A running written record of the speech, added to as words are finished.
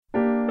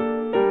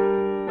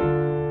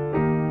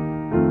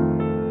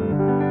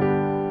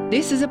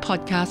This is a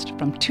podcast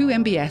from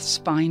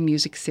 2MBS Fine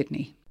Music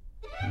Sydney.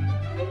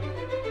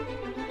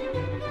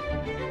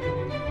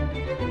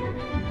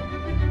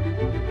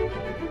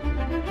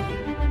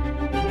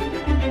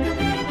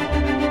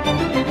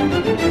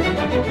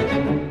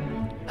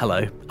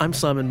 Hello, I'm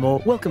Simon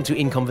Moore. Welcome to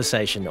In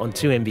Conversation on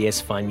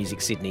 2MBS Fine Music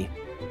Sydney.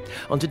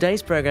 On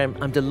today's program,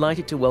 I'm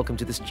delighted to welcome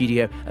to the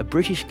studio a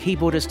British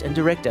keyboardist and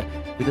director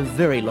with a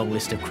very long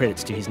list of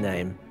credits to his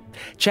name.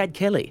 Chad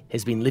Kelly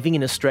has been living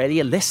in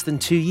Australia less than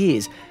 2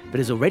 years, but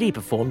has already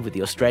performed with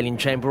the Australian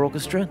Chamber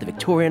Orchestra, the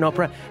Victorian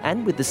Opera,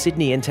 and with the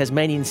Sydney and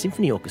Tasmanian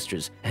Symphony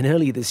Orchestras, and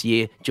earlier this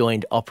year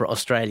joined Opera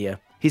Australia.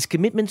 His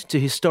commitment to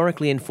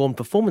historically informed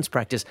performance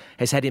practice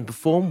has had him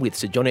perform with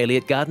Sir John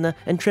Elliot Gardiner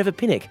and Trevor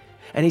Pinnock,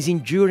 and his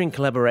enduring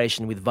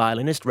collaboration with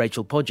violinist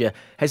Rachel Podger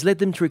has led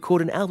them to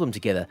record an album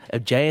together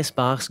of J.S.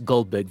 Bach's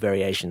Goldberg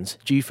variations,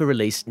 due for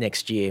release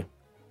next year.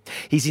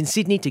 He's in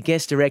Sydney to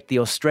guest direct the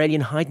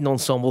Australian Haydn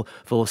Ensemble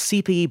for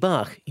CPE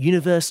Bach,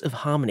 Universe of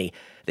Harmony,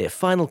 their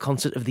final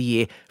concert of the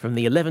year from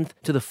the 11th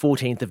to the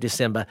 14th of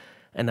December.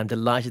 And I'm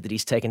delighted that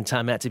he's taken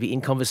time out to be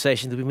in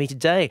conversation with me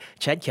today.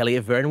 Chad Kelly,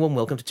 a very warm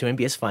welcome to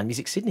 2MBS Fine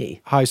Music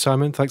Sydney. Hi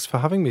Simon, thanks for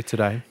having me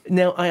today.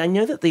 Now, I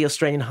know that the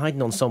Australian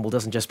Haydn Ensemble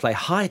doesn't just play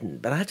Haydn,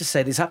 but I have to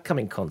say this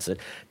upcoming concert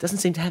doesn't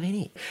seem to have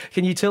any.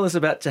 Can you tell us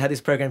about how this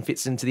program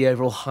fits into the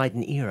overall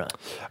Haydn era?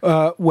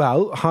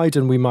 Well,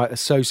 Haydn we might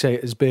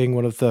associate as being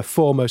one of the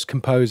foremost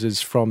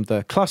composers from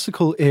the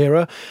classical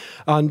era,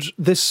 and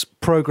this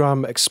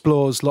program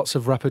explores lots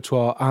of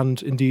repertoire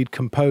and indeed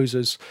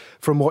composers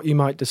from what you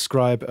might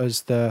describe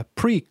as the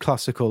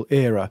pre-classical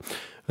era.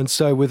 And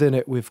so within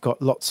it we've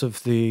got lots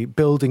of the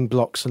building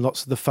blocks and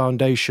lots of the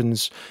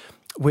foundations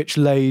which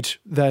lead,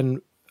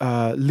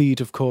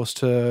 of course,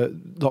 to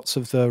lots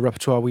of the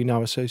repertoire we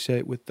now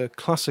associate with the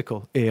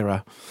classical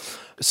era.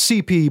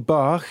 CPE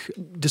Bach,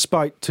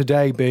 despite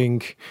today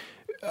being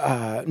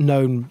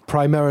known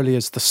primarily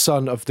as the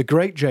son of the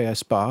great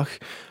J.S. Bach,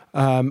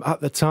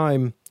 at the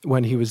time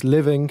when he was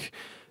living,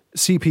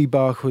 CPE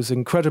Bach was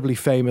incredibly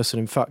famous and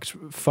in fact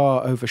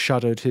far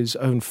overshadowed his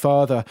own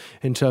father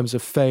in terms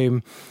of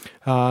fame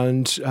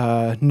and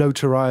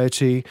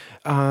notoriety.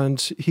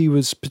 And he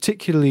was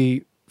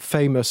particularly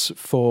famous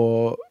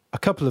for a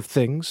couple of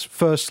things.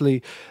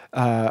 Firstly,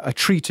 a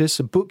treatise,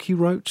 a book he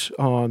wrote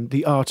on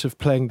the art of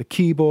playing the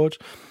keyboard,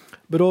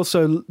 but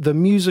also the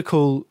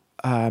musical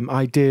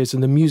ideas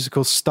and the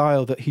musical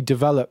style that he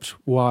developed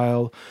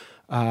while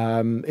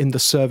in the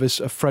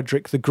service of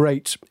Frederick the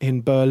Great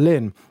in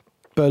Berlin.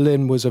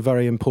 Berlin was a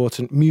very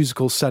important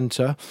musical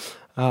centre,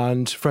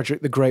 and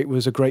Frederick the Great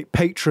was a great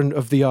patron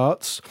of the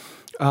arts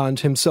and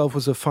himself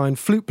was a fine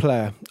flute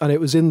player. And it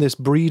was in this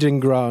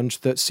breeding ground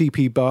that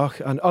CPE Bach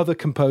and other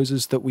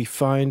composers that we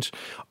find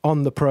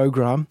on the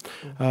programme,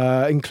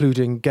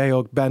 including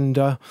Georg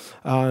Bender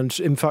and,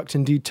 in fact,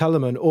 indeed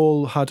Telemann,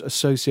 all had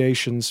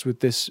associations with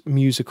this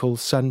musical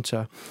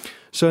centre.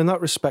 So in that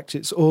respect,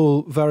 it's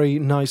all very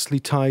nicely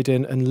tied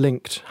in and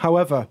linked.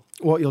 However,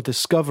 what you'll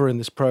discover in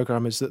this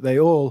programme is that they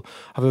all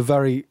have a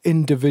very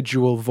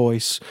individual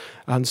voice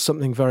and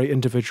something very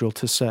individual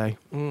to say.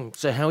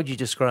 So how would you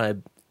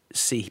describe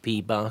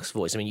CPE Bach's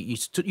voice? I mean, you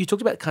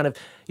talked about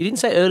you didn't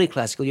say early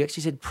classical, you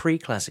actually said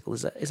pre-classical.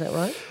 Is that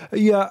right?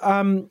 Yeah,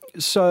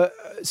 so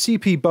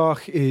CPE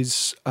Bach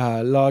is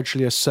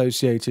largely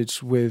associated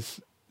with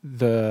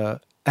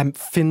the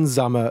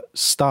Empfindsamer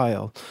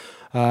style,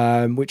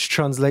 which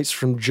translates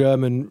from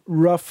German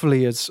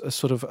roughly as a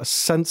sort of a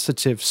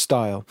sensitive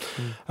style,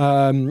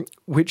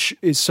 which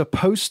is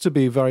supposed to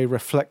be very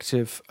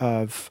reflective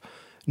of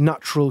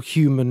natural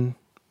human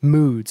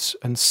moods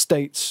and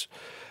states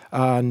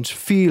and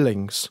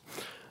feelings.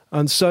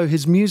 And so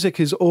his music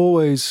is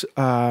always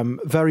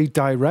very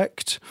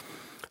direct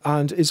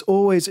and is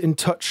always in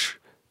touch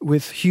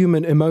with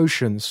human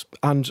emotions,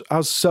 and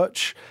as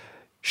such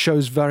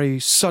shows very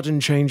sudden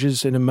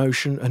changes in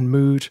emotion and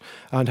mood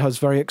and has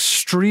very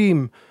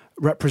extreme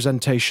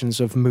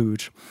representations of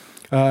mood,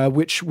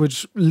 which would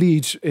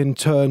lead in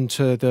turn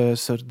to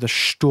the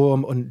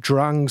Sturm und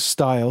Drang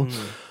style,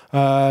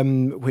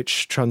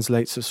 which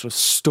translates as sort of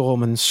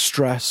storm and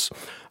stress.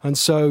 And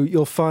so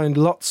you'll find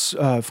lots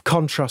of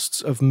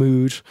contrasts of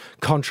mood,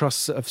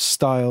 contrasts of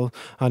style,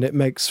 and it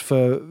makes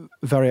for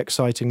very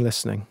exciting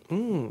listening.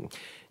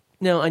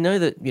 Now, I know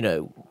that,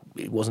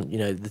 it wasn't,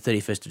 the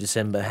 31st of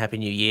December, Happy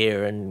New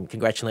Year, and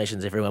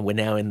congratulations, everyone. We're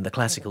now in the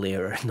classical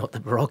era, not the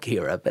Baroque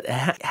era. But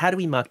how do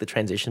we mark the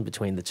transition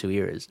between the two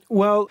eras?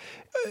 Well,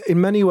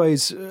 in many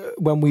ways,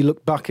 when we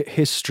look back at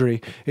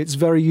history, it's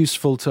very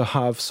useful to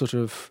have sort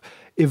of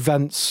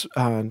events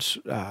and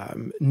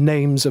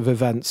names of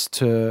events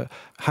to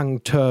hang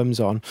terms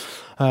on,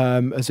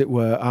 as it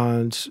were.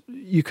 And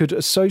you could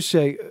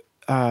associate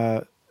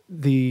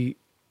the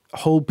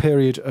whole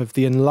period of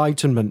the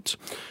Enlightenment,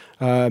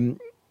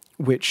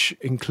 which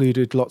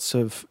included lots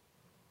of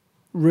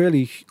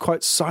really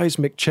quite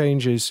seismic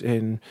changes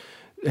in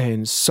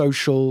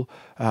social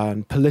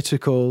and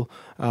political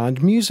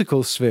and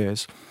musical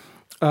spheres.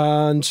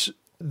 And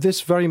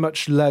this very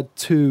much led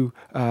to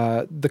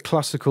the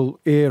classical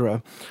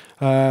era.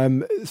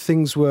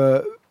 Things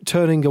were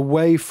turning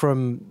away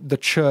from the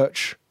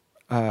church,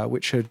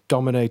 which had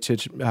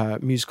dominated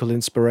musical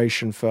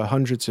inspiration for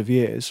hundreds of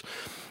years,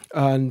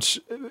 and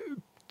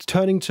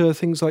turning to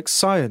things like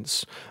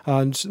science.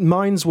 And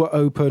minds were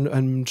open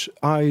and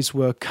eyes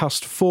were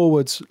cast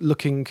forwards,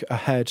 looking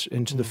ahead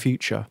into the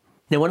future.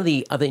 Now, one of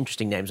the other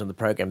interesting names on the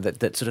program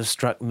that sort of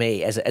struck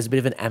me as a bit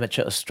of an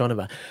amateur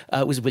astronomer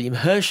was William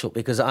Herschel,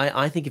 because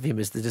I think of him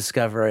as the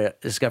discoverer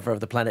of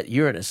the planet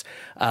Uranus,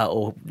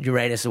 or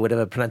Uranus, or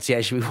whatever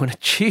pronunciation we want to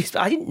choose.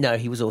 But I didn't know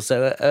he was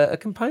also a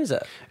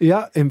composer.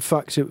 Yeah, in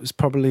fact, it was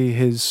probably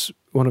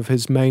one of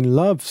his main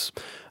loves,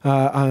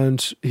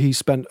 and he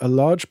spent a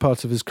large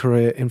part of his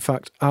career, in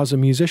fact, as a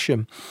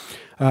musician.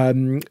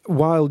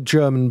 While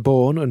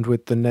German-born and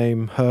with the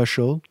name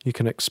Herschel, you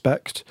can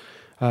expect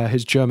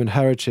his German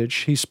heritage,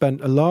 he spent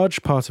a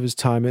large part of his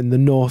time in the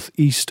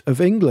northeast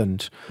of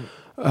England,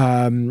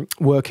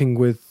 working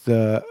with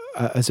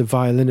as a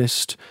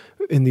violinist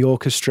in the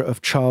orchestra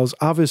of Charles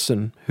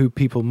Avison, who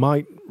people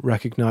might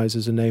recognise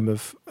as a name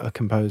of a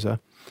composer.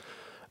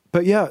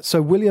 But yeah,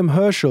 so William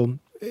Herschel,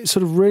 it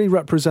sort of really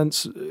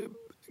represents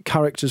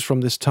characters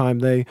from this time.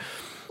 They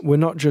were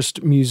not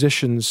just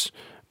musicians,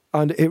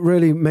 and it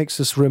really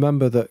makes us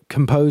remember that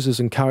composers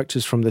and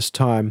characters from this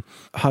time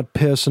had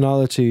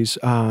personalities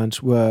and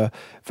were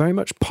very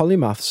much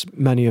polymaths,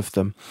 many of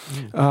them.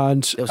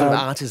 And they were sort of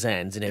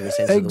artisans in every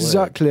sense of the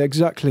word.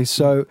 Exactly.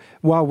 So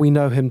while we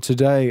know him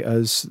today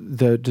as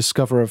the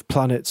discoverer of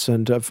planets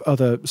and of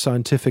other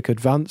scientific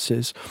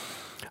advances,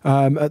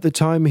 at the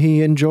time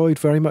he enjoyed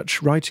very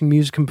much writing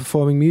music and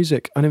performing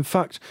music. And in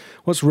fact,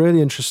 what's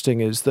really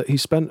interesting is that he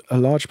spent a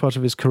large part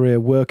of his career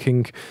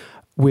working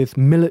with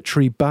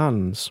military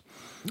bands,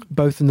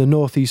 both in the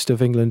northeast of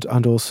England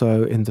and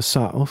also in the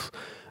south.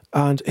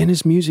 And in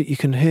his music, you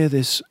can hear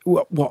this,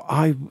 what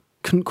I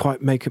couldn't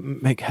quite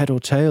make head or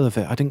tail of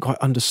it. I didn't quite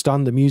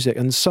understand the music.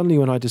 And suddenly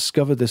when I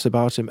discovered this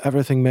about him,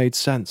 everything made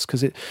sense,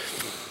 because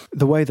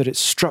the way that it's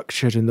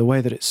structured and the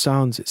way that it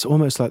sounds, it's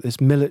almost like this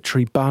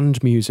military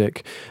band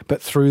music,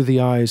 but through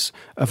the eyes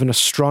of an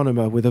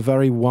astronomer with a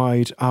very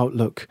wide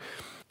outlook,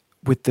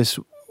 with this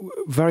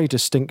very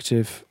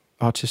distinctive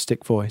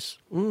artistic voice.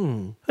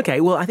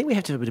 Okay, well, I think we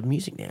have to have a bit of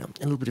music now,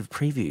 a little bit of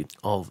preview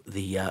of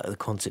the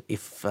concert,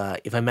 if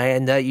I may.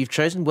 And you've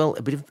chosen, well,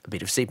 a bit of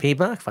CPE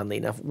Bach, funnily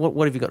enough.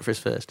 What have you got for us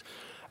first?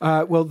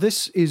 Well,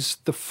 this is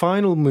the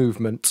final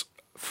movement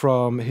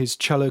from his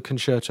cello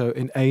concerto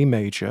in A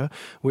major,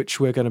 which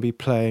we're going to be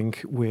playing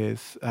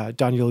with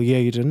Daniel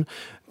Yaden,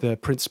 the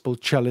principal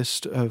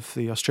cellist of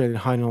the Australian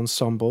Haydn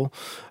Ensemble,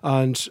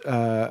 and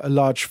a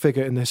large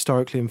figure in the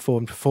historically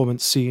informed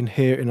performance scene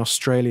here in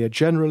Australia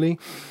generally.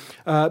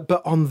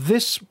 But on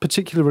this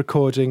particular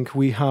recording,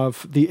 we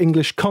have the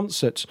English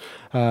concert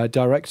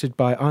directed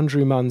by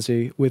Andrew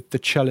Manzi with the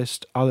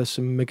cellist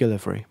Alison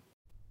McGillivray.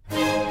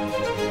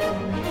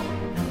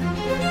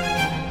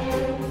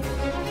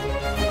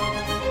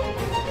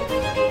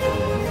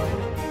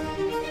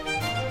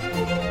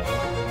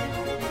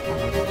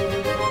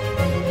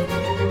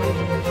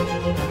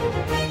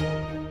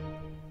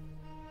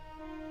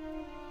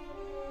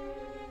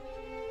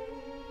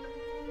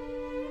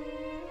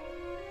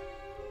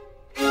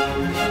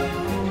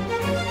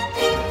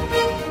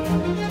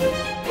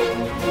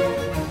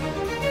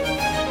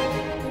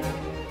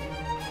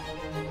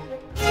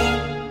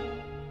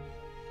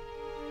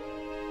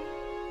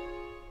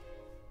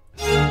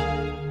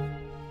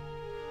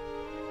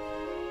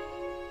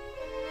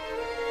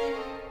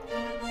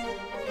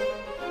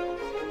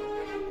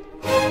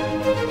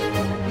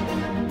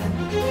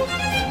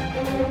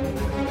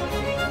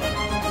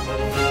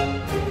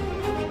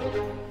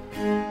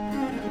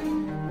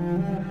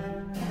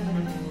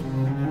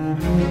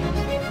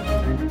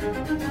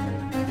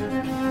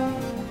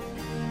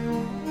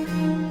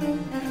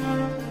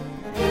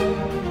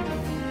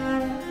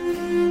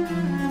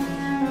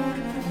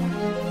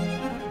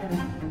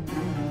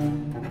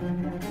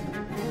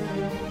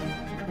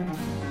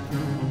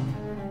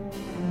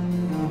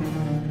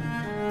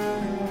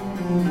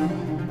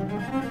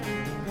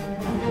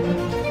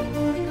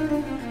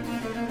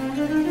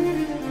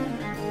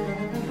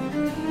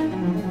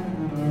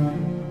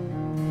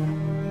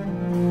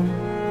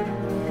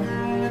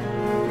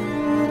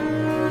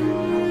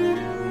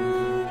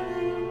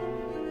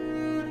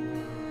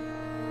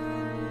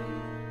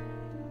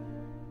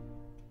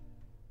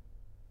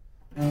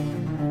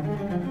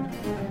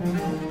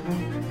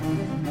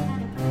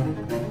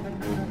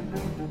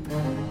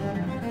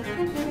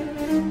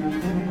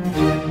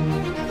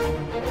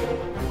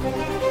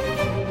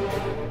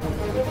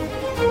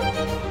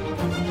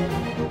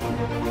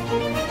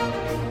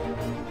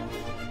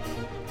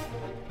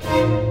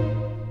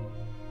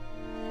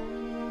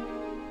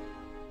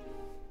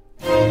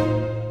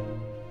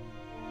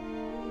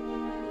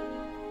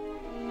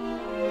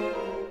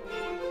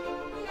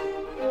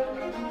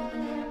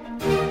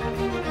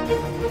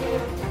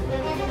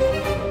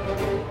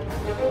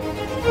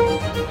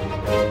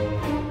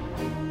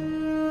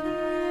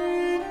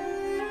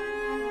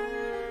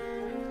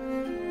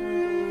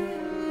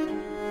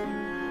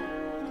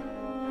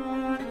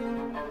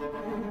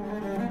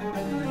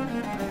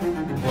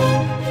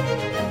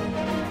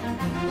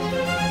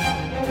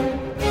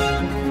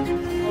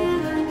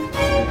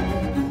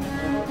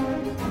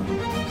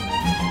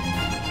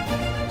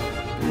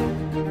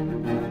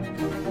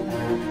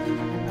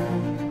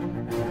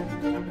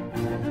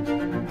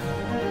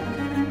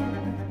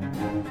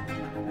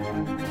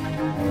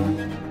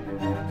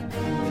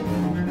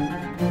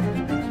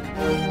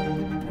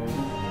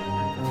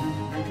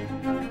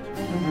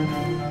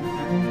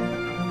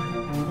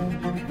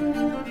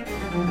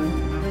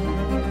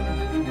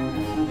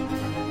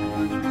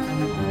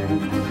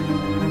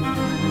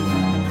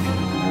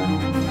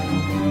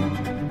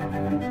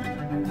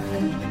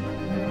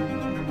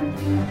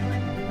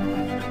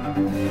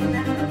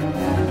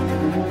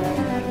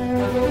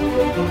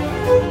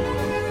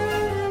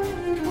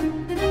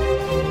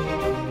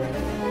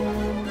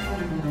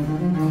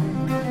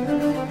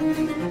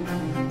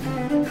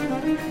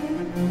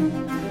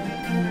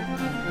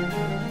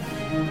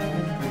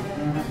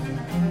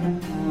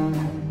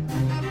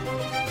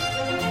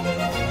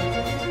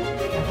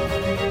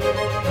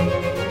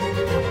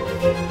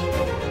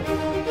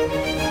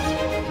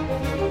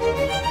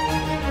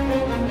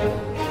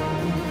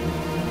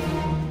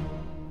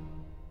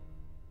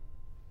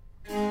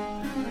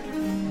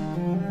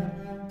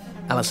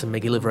 Alison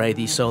McGillivray,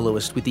 the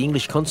soloist, with the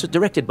English concert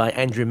directed by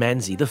Andrew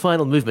Manzi, the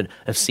final movement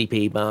of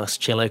CPE Bach's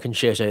Cello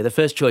Concerto. The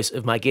first choice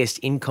of my guest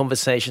in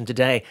conversation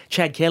today,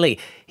 Chad Kelly.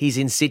 He's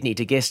in Sydney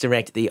to guest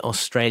direct the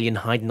Australian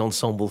Haydn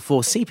Ensemble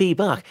for CPE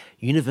Bach,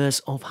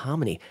 Universe of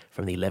Harmony,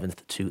 from the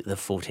 11th to the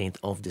 14th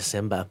of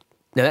December.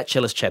 Now, that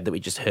cellist, Chad, that we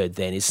just heard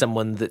then is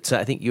someone that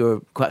I think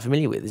you're quite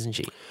familiar with, isn't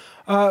she?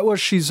 Well,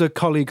 she's a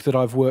colleague that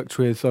I've worked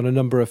with on a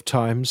number of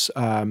times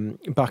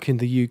back in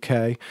the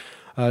UK.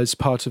 As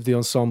part of the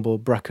ensemble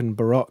Brecon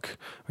Baroque,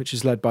 which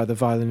is led by the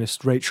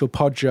violinist Rachel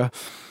Podger.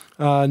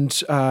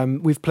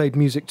 And we've played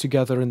music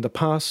together in the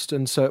past,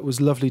 and so it was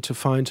lovely to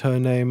find her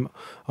name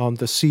on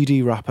the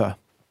CD wrapper.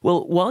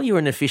 Well, while you're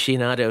an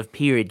aficionado of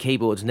period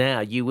keyboards now,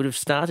 you would have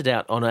started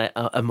out on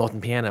a modern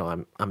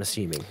piano, I'm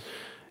assuming.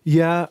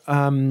 Yeah,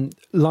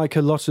 like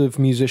a lot of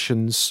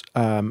musicians,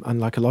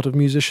 and like a lot of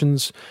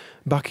musicians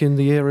back in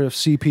the era of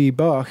CPE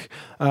Bach,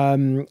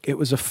 it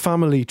was a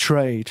family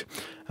trade.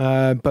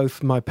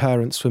 Both my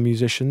parents were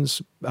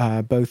musicians,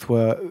 both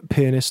were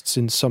pianists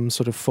in some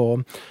sort of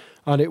form,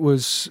 and it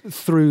was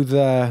through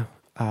their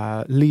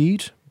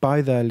lead,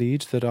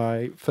 that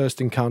I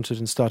first encountered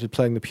and started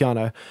playing the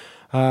piano.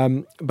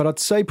 But I'd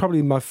say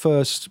probably my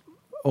first,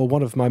 or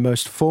one of my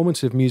most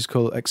formative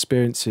musical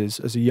experiences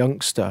as a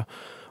youngster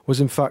was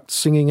in fact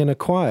singing in a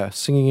choir,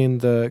 singing in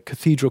the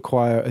cathedral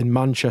choir in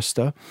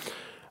Manchester.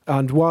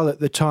 And while at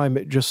the time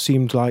it just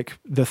seemed like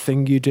the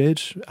thing you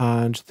did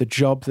and the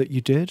job that you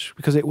did,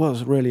 because it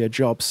was really a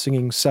job,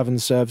 singing 7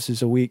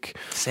 services a week.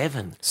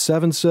 7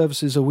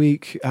 services a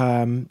week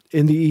in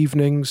the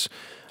evenings.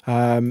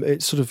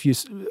 It sort of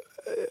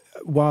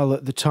while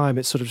at the time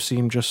it sort of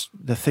seemed just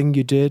the thing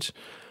you did.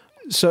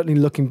 Certainly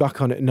looking back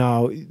on it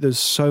now, there's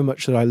so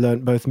much that I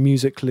learned both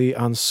musically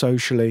and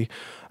socially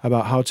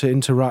about how to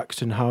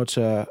interact and how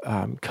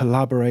to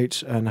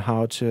collaborate and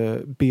how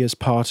to be as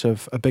part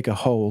of a bigger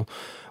whole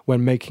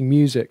when making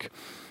music.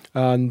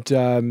 And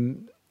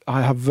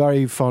I have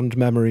very fond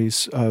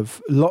memories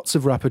of lots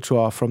of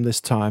repertoire from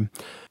this time,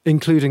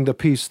 including the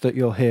piece that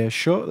you'll hear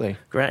shortly.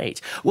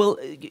 Great. Well,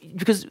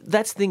 because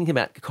that's the thing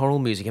about choral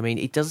music. I mean,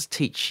 it does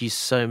teach you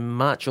so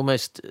much,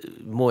 almost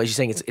more, as you're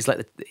saying, it's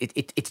like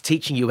it's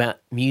teaching you about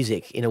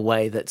music in a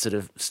way that sort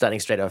of starting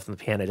straight off from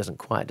the piano doesn't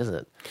quite, does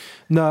it?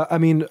 No, I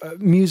mean,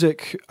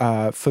 music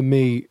for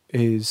me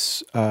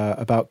is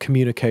about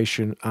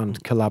communication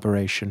and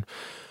collaboration.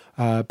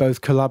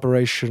 Both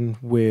collaboration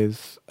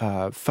with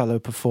fellow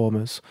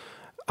performers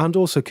and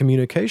also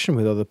communication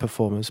with other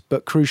performers,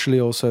 but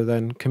crucially also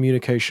then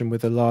communication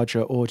with a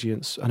larger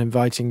audience and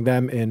inviting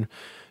them in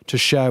to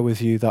share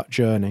with you that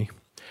journey.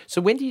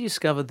 So when do you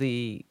discover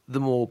the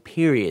more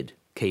period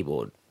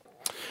keyboard?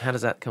 How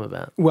does that come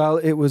about? Well,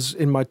 it was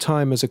in my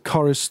time as a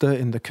chorister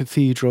in the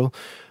cathedral,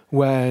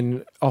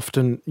 when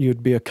often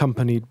you'd be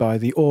accompanied by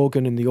the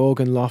organ in the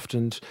organ loft,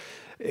 and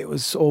it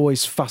was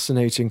always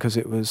fascinating because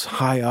it was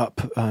high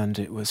up and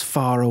it was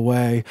far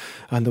away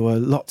and there were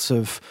lots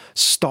of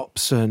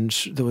stops and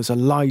there was a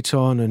light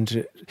on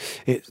and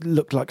it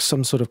looked like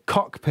some sort of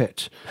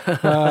cockpit.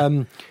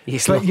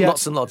 Yes,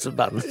 lots and lots of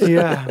buttons.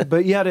 Yeah,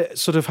 but yet it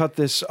sort of had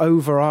this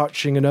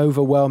overarching and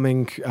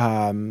overwhelming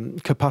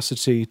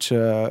capacity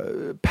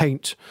to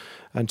paint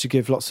and to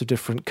give lots of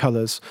different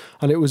colours.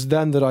 And it was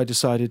then that I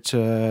decided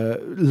to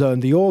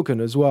learn the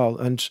organ as well.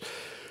 And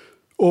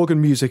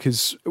organ music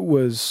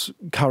was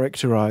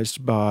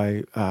characterised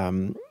by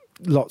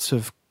lots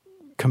of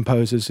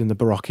composers in the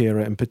Baroque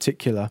era in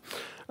particular,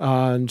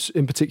 and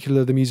in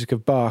particular the music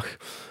of Bach.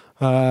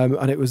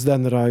 And it was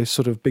then that I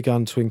sort of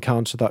began to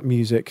encounter that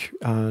music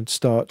and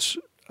start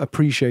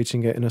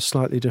appreciating it in a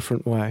slightly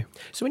different way.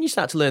 So when you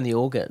start to learn the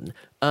organ,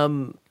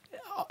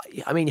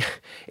 I mean,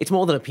 it's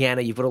more than a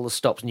piano. You've got all the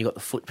stops and you've got the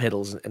foot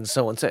pedals and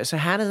so on. So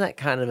how does that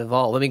kind of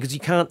evolve? I mean, because you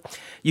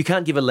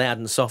can't give a loud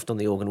and soft on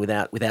the organ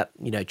without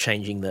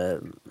changing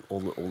all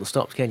the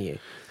stops, can you?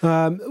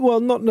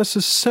 Well, not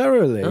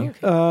necessarily.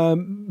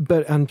 Okay.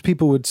 But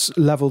people would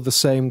level the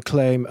same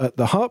claim at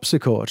the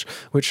harpsichord,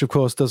 which of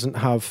course doesn't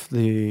have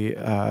the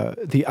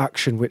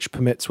action which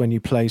permits when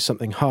you play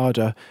something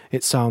harder,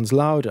 it sounds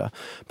louder.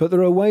 But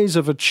there are ways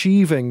of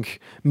achieving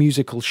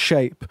musical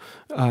shape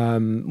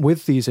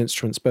with these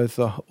instruments, both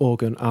the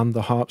organ and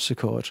the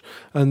harpsichord,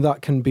 and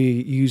that can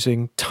be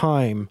using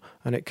time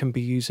and it can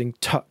be using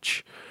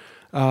touch.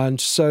 And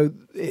so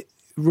it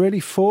really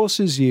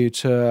forces you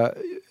to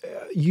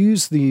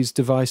use these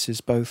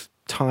devices, both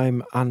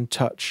time and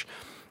touch,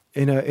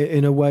 in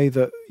a way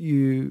that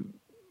you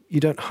you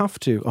don't have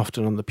to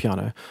often on the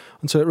piano.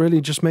 And so it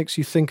really just makes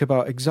you think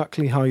about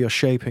exactly how you're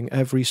shaping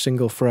every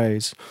single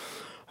phrase,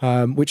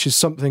 which is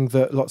something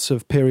that lots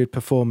of period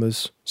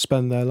performers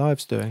spend their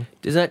lives doing.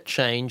 Does that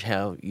change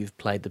how you've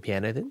played the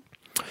piano then?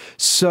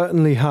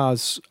 Certainly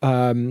has.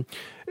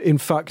 In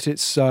fact,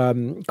 it's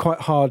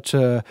quite hard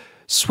to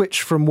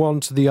switch from one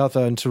to the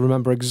other and to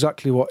remember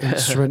exactly what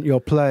instrument you're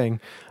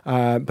playing.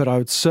 But I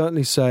would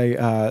certainly say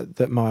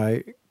that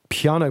my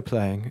piano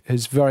playing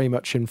is very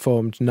much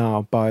informed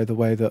now by the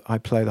way that I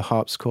play the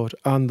harpsichord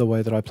and the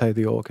way that I play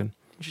the organ.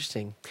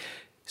 Interesting.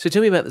 So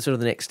tell me about the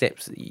next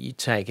steps that you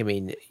take. I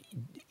mean,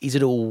 is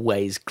it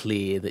always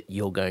clear that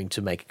you're going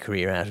to make a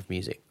career out of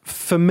music?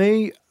 For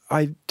me,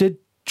 I did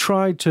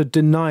try to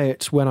deny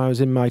it when I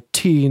was in my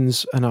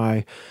teens, and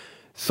I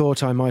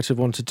thought I might have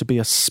wanted to be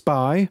a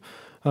spy.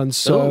 And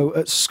so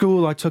at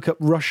school I took up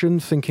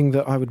Russian, thinking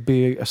that I would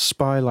be a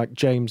spy like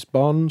James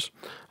Bond.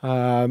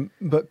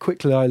 But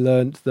quickly I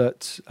learned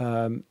that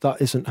that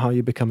isn't how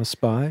you become a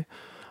spy.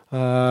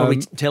 Probably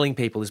telling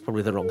people is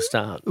probably the wrong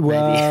start.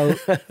 Well,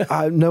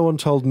 no one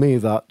told me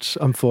that,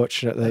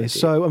 unfortunately.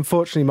 So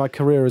unfortunately my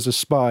career as a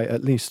spy,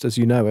 at least as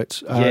you know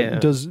it,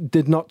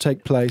 did not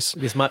take place.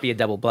 This might be a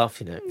double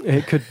bluff, you know.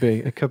 It could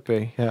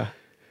be, yeah.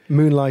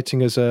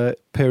 Moonlighting as a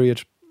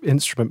period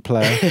instrument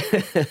player,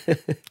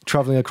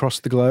 travelling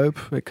across the globe.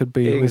 It could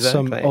be with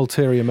some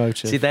ulterior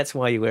motive. See, that's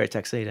why you wear a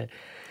tuxedo.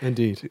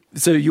 Indeed.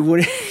 So you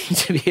wanted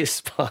to be a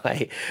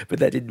spy, but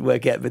that didn't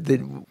work out. But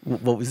then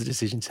what was the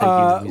decision to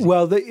take you?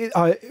 Well,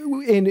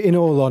 in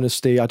all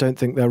honesty, I don't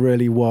think there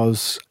really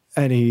was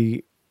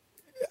any...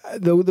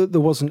 There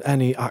wasn't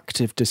any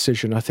active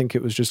decision. I think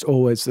it was just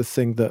always the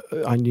thing that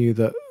I knew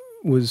that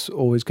was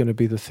always going to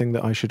be the thing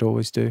that I should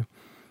always do.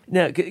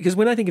 Now, because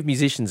when I think of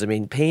musicians, I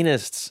mean,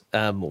 pianists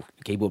or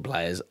keyboard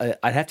players,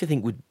 I'd have to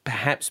think would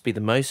perhaps be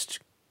the most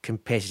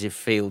competitive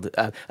field,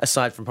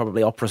 aside from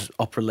probably opera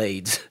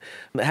leads.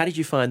 How did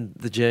you find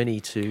the journey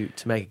to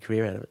make a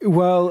career out of it?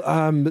 Well,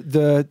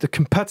 the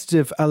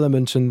competitive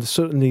element and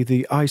certainly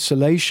the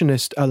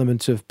isolationist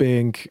element of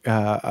being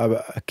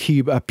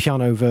a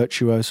piano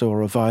virtuoso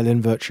or a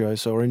violin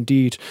virtuoso or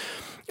indeed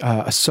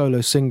a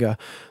solo singer,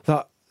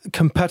 that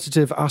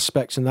competitive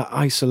aspect and that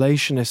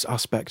isolationist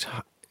aspect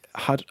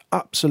had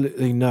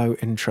absolutely no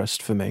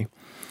interest for me.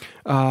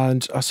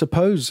 And I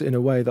suppose in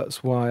a way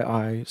that's why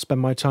I spend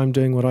my time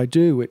doing what I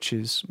do, which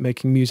is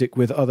making music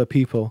with other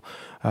people,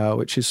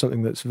 which is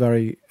something that's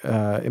very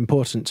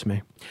important to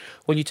me.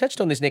 Well, you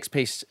touched on this next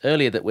piece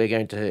earlier that we're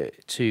going to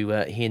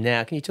hear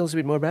now. Can you tell us a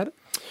bit more about it?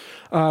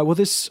 Well,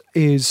 this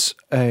is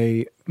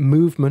a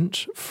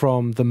movement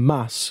from the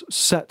Mass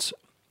set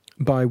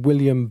by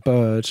William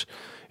Byrd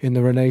in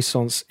the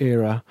Renaissance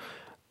era,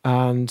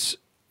 and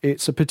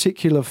it's a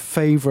particular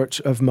favourite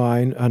of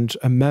mine, and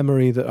a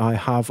memory that I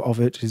have of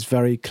it is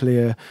very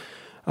clear.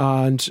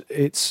 And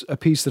it's a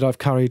piece that I've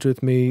carried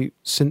with me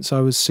since I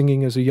was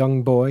singing as a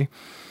young boy.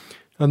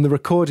 And the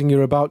recording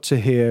you're about to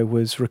hear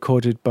was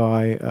recorded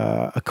by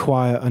a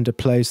choir and a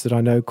place that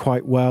I know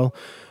quite well,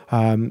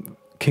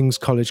 King's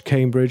College,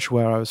 Cambridge,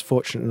 where I was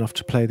fortunate enough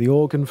to play the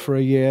organ for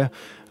a year.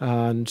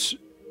 And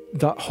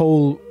that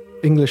whole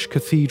English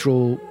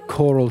cathedral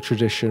choral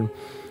tradition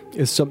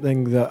is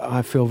something that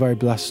I feel very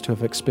blessed to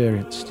have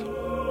experienced.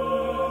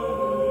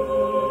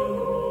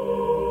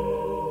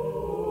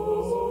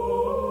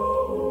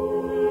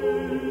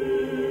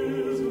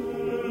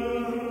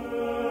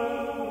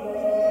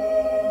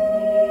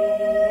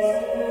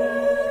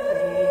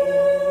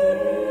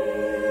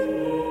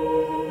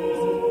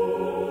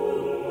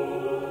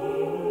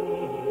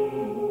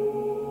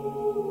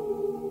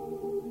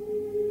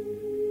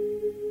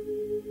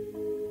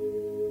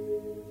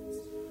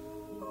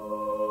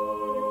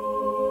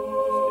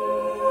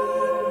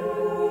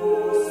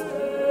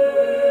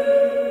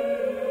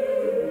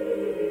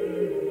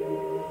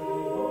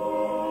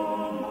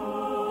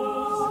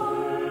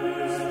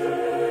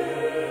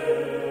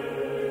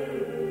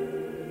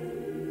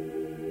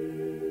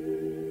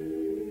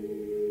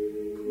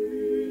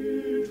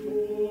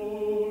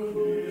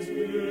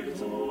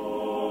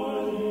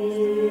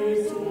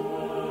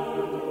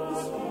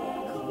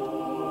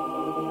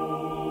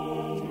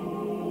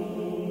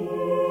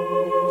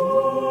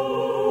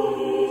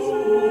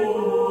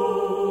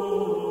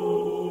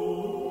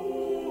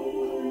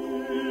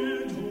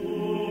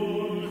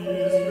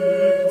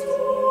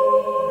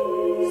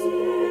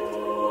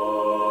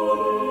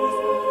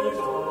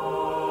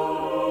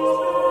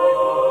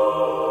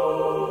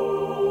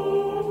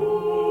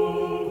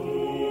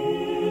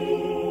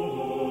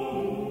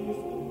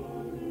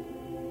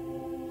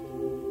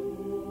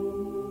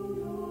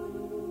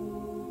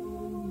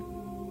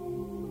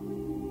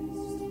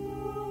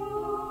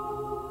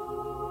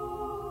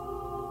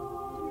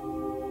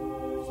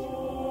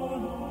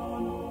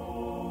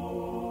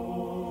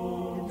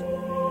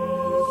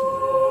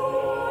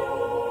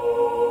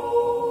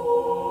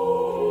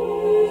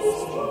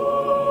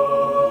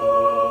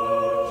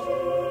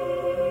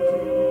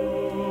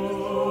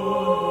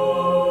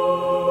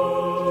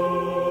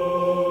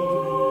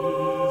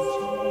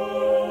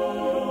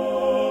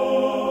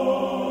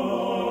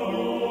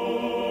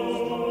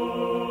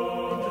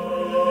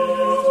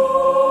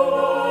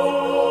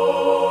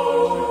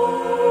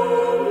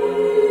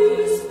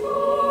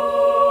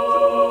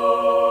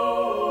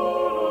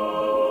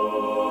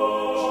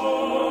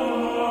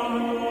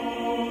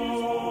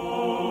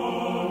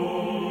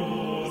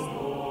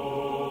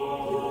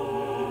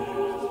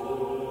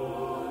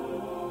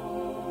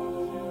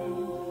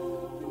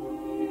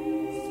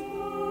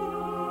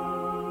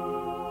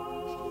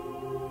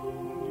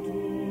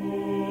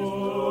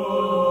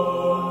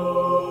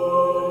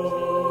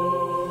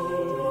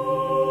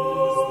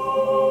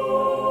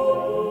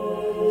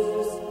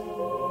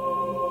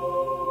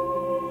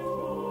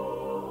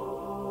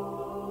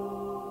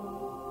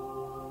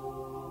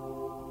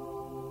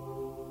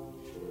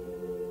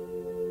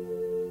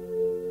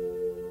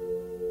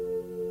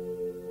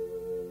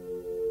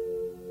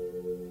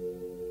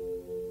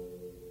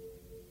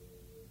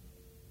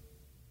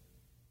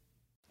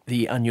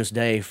 the Agnus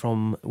Dei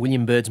from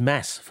William Byrd's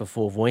Mass for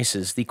four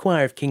voices. The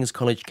choir of King's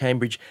College,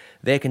 Cambridge,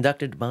 they're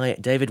conducted by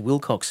David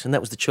Wilcox, and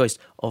that was the choice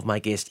of my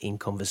guest in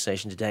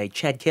conversation today,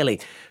 Chad Kelly,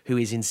 who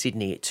is in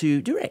Sydney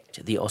to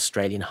direct the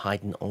Australian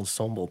Haydn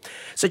Ensemble.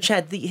 So,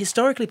 Chad, the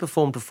historically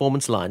performed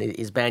performance line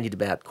is bandied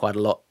about quite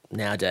a lot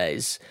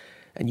nowadays,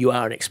 and you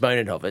are an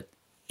exponent of it.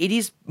 It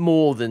is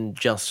more than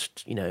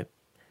just,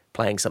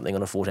 playing something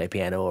on a forte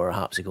piano or a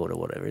harpsichord or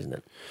whatever, isn't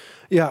it?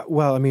 Yeah,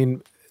 well, I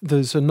mean,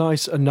 there's a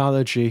nice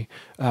analogy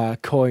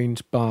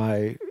coined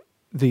by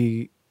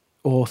the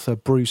author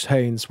Bruce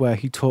Haynes where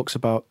he talks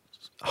about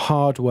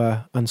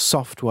hardware and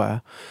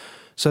software.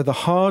 So the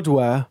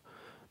hardware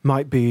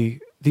might be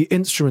the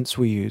instruments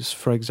we use,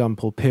 for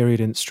example,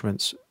 period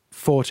instruments,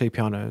 forte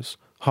pianos,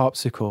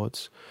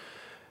 harpsichords,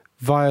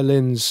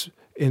 violins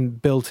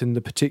built in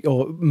the particular,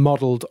 or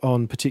modelled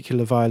on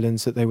particular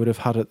violins that they would have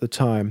had at the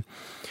time.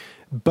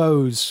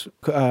 Bows,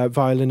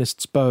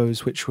 violinists'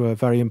 bows, which were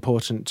very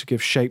important to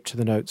give shape to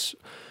the notes.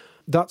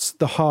 That's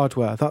the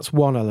hardware, that's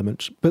one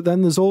element. But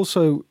then there's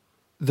also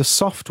the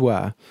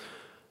software,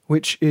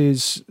 which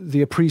is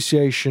the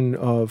appreciation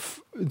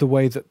of the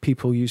way that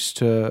people used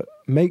to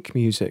make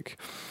music.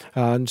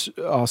 And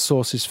our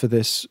sources for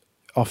this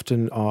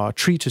often are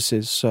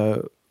treatises,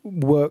 so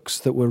works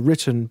that were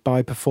written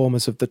by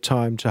performers of the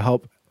time to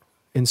help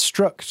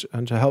instruct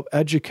and to help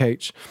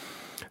educate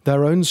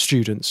their own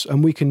students,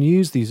 and we can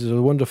use these as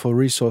a wonderful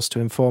resource to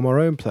inform our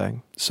own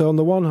playing. So on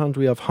the one hand,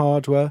 we have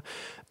hardware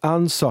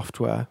and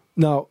software.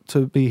 Now,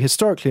 to be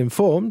historically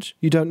informed,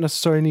 you don't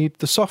necessarily need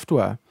the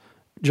software,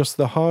 just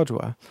the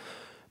hardware.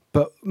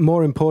 But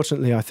more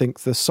importantly, I think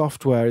the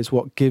software is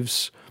what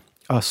gives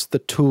us the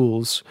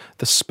tools,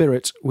 the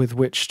spirit with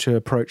which to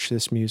approach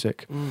this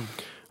music.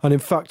 And in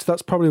fact,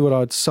 that's probably what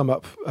I'd sum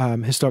up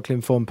historically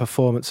informed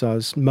performance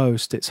as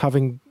most. It's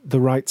having the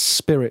right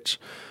spirit.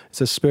 It's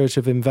a spirit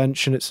of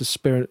invention, it's a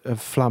spirit of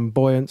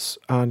flamboyance,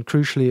 and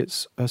crucially,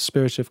 it's a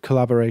spirit of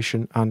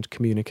collaboration and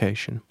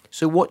communication.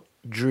 So what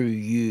drew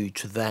you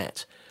to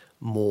that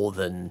more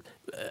than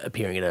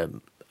appearing in a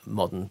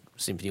modern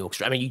symphony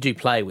orchestra? I mean, you do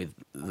play with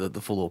the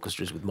full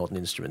orchestras with modern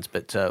instruments,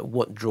 but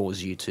what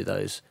draws you to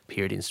those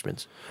period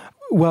instruments?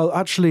 Well,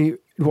 actually,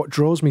 what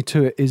draws me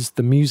to it is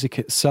the music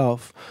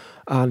itself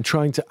and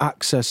trying to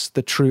access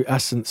the true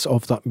essence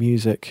of that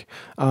music.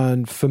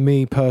 And for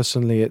me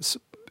personally, it's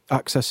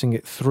accessing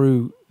it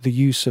through the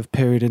use of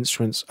period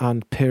instruments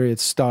and period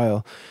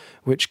style,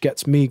 which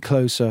gets me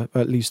closer,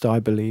 at least I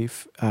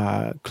believe,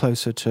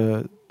 closer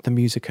to the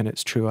music and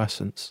its true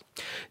essence.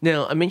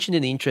 Now, I mentioned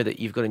in the intro that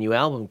you've got a new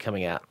album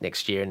coming out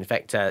next year. And in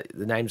fact,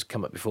 the name's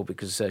come up before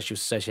because she was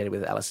associated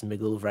with Alison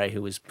McGilvray,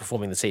 who was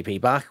performing the CPE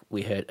Bach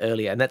we heard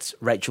earlier, and that's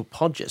Rachel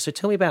Podger. So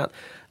tell me about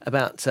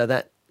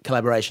that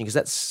collaboration, because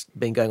that's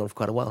been going on for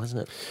quite a while,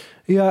 hasn't it?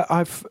 Yeah,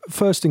 I've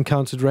first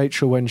encountered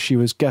Rachel when she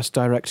was guest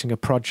directing a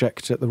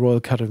project at the Royal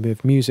Academy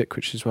of Music,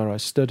 which is where I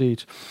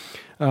studied.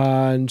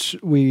 And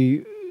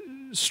we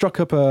struck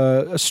up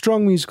a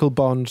strong musical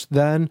bond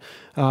then,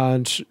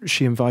 and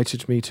she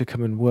invited me to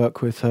come and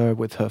work with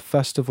her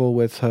festival,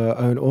 with her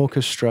own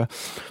orchestra.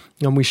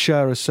 And we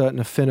share a certain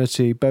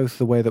affinity, both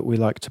the way that we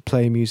like to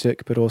play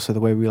music, but also the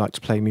way we like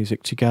to play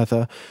music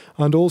together.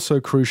 And also,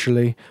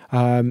 crucially,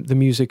 the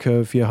music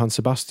of Johann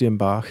Sebastian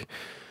Bach.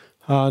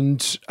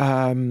 And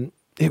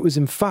it was,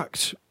 in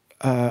fact,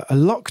 a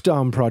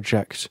lockdown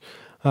project.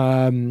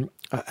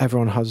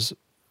 Everyone has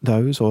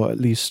those, or at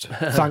least,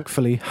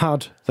 thankfully,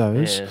 had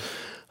those.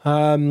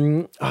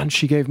 Yeah. And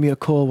she gave me a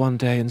call one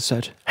day and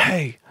said,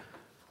 "Hey,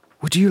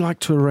 would you like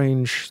to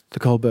arrange the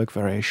Goldberg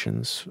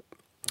variations?"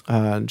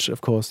 And,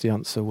 of course, the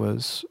answer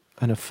was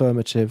an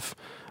affirmative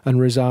and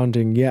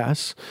resounding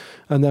yes.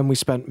 And then we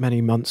spent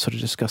many months sort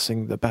of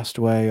discussing the best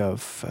way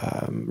of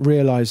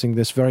realising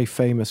this very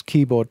famous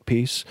keyboard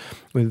piece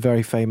with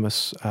very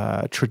famous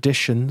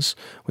traditions,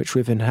 which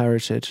we've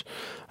inherited.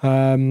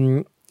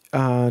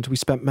 And we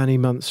spent many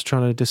months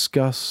trying to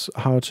discuss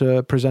how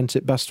to present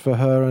it best for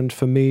her and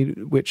for me,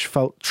 which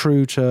felt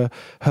true to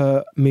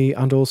her, me,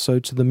 and also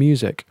to the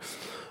music.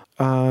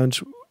 And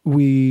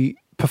we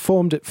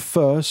performed it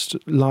first,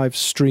 live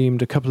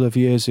streamed a couple of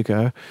years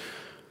ago,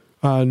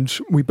 and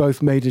we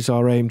both made it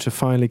our aim to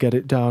finally get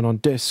it down on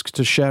disc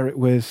to share it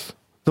with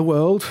the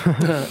world.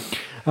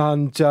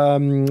 And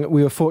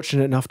we were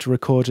fortunate enough to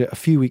record it a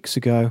few weeks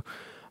ago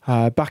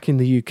back in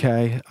the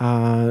UK,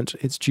 and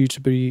it's due to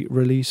be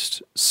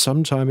released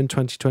sometime in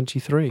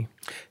 2023.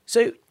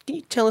 So can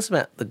you tell us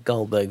about the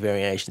Goldberg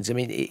variations? I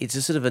mean, it's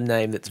a sort of a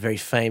name that's very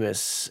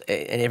famous,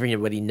 and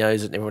everybody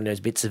knows it, and everyone knows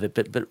bits of it.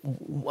 But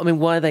I mean,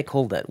 why are they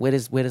called that? Where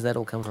does that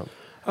all come from?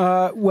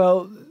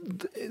 Well,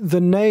 the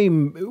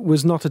name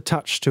was not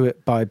attached to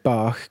it by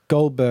Bach.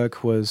 Goldberg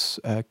was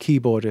a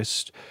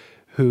keyboardist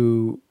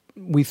who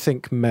we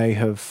think may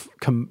have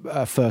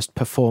first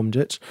performed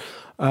it.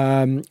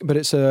 But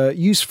it's a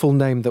useful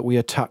name that we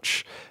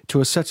attach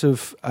to a set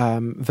of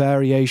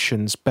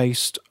variations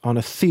based on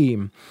a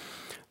theme,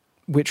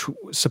 which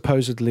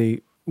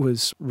supposedly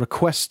was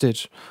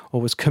requested or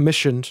was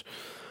commissioned.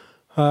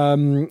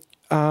 And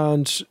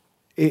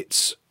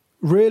it's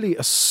really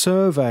a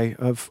survey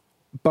of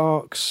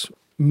Bach's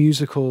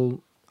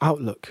musical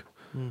outlook.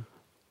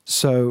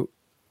 So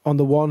on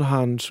the one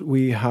hand,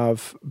 we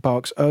have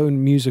Bach's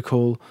own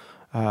musical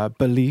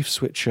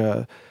beliefs, which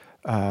are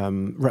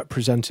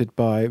represented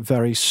by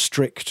very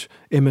strict,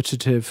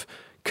 imitative,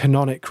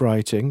 canonic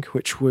writing,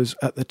 which was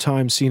at the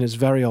time seen as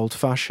very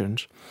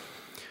old-fashioned.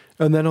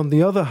 And then on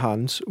the other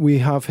hand, we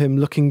have him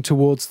looking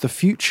towards the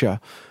future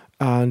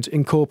and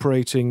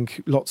incorporating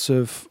lots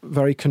of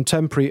very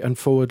contemporary and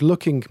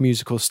forward-looking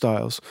musical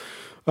styles.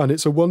 And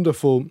it's a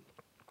wonderful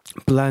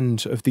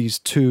blend of these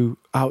two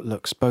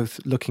outlooks, both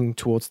looking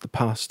towards the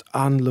past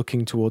and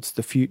looking towards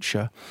the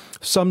future,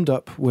 summed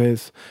up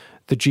with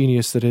the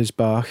genius that is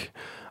Bach,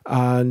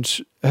 and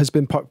has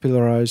been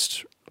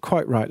popularised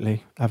quite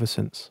rightly ever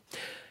since.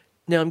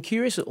 Now, I'm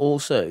curious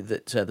also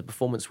that the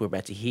performance we're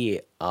about to hear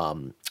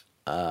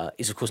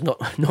is, of course, not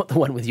the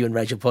one with you and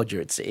Rachel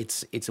Podger.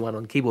 It's the one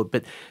on keyboard.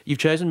 But you've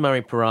chosen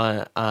Murray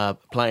Pariah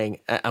playing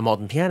a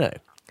modern piano.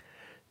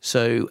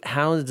 So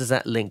how does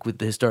that link with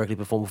the historically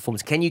performed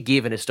performance? Can you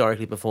give an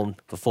historically performed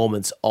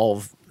performance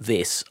of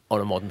this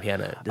on a modern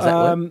piano? Does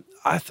that work?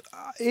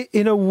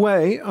 In a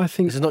way, I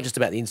think... This is not just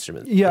about the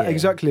instrument. Yeah,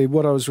 exactly.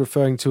 What I was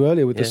referring to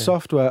earlier with the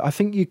software. I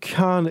think you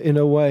can, in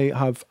a way,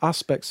 have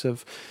aspects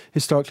of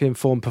historically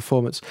informed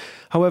performance.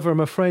 However, I'm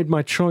afraid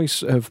my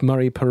choice of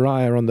Murray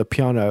Pariah on the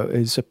piano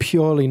is a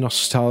purely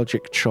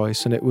nostalgic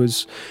choice, and it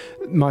was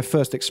my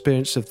first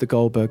experience of the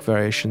Goldberg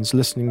variations,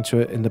 listening to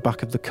it in the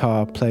back of the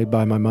car, played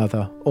by my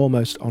mother,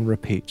 almost on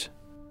repeat.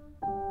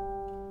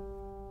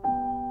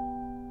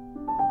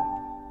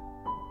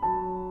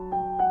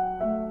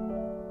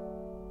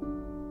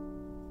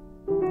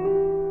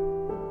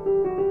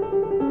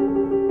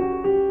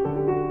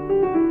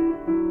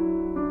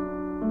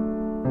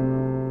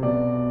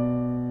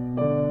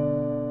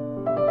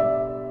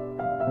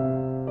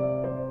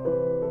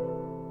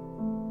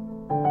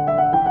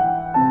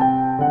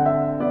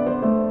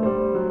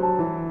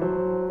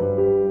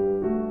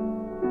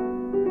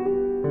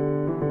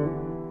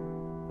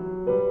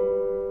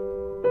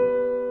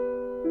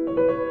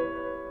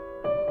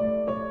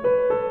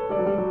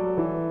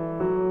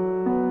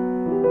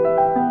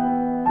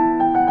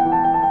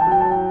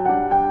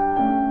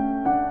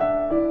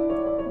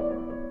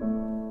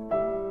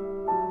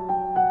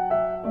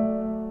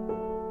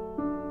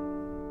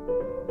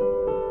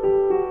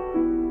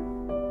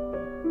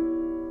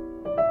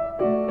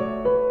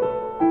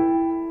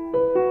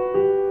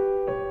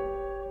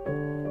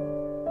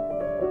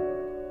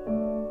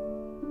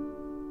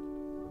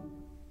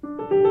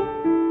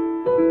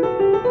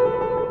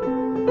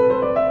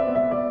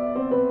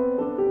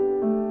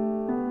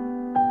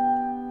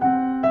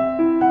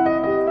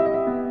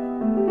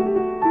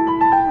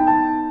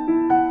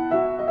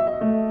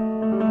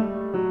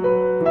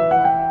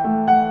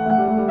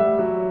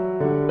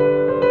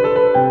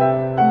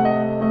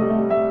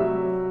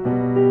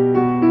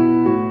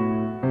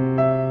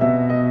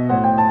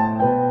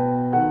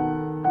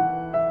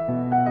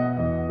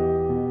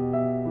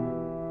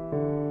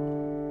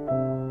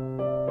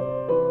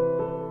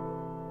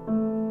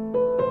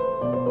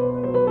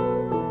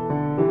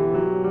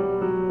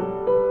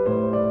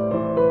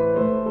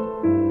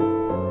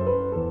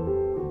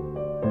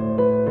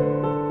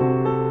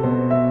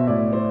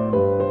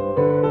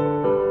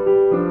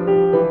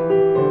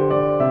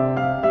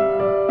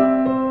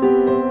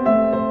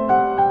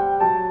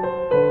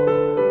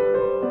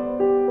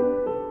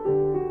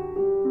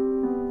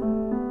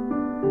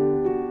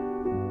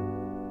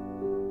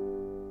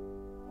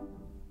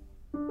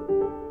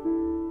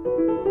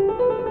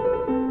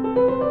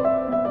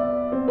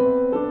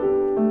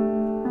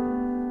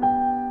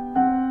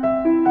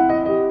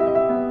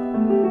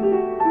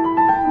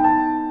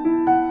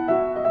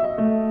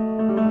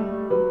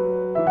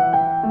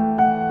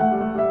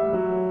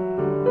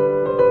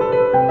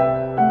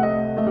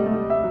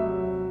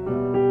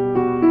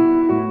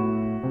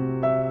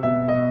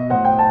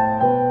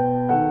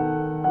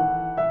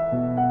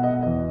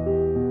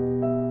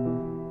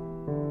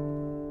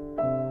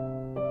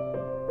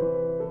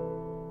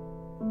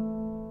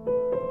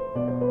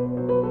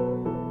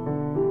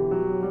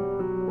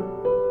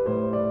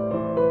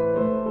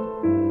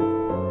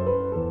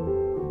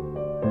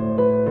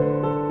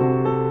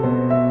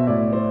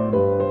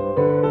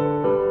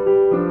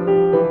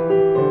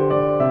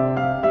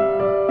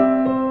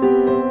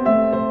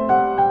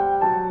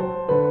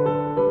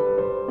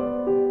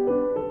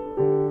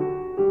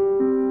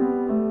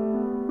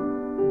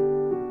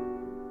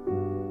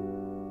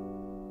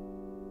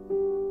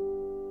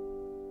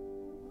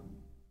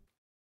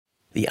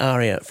 the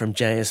aria from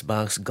J.S.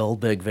 Bach's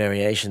Goldberg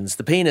Variations.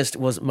 The pianist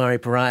was Murray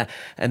Pariah,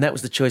 and that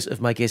was the choice of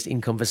my guest in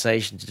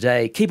conversation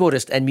today.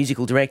 Keyboardist and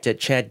musical director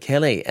Chad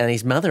Kelly, and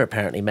his mother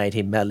apparently made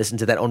him listen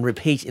to that on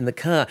repeat in the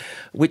car,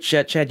 which,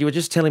 Chad, you were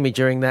just telling me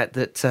during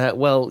that,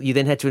 well, you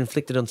then had to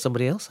inflict it on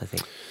somebody else, I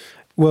think.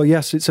 Well,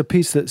 yes, it's a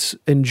piece that's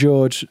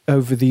endured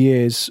over the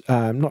years,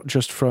 not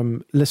just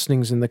from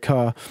listenings in the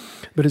car,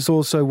 but it's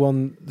also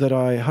one that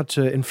I had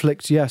to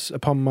inflict, yes,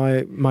 upon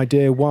my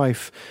dear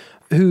wife,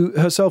 who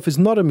herself is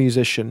not a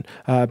musician,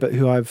 but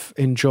who I've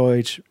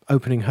enjoyed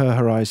opening her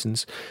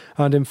horizons.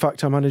 And in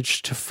fact, I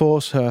managed to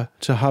force her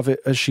to have it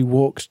as she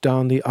walked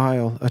down the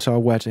aisle at our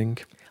wedding.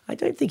 I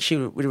don't think she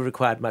would have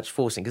required much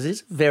forcing, because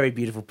it's a very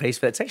beautiful piece,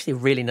 but it's actually a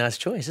really nice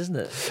choice, isn't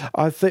it?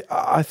 I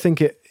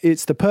think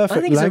it's the perfect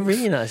I think length. It's a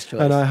really nice choice.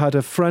 And I had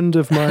a friend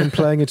of mine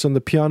playing it on the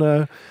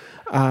piano,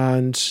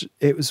 and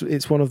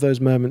it's one of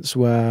those moments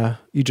where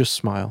you just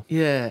smile.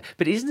 Yeah,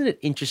 but isn't it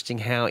interesting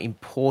how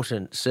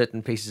important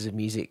certain pieces of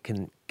music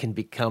can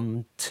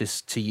become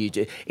to you?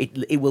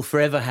 It will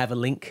forever have a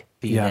link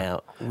for you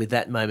now with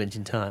that moment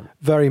in time.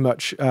 Very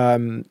much,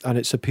 and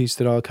it's a piece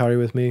that I'll carry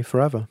with me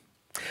forever.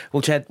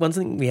 Well, Chad, one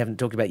thing we haven't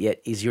talked about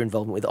yet is your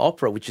involvement with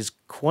opera, which is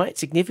quite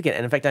significant.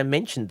 And in fact, I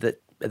mentioned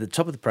that at the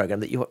top of the program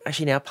that you're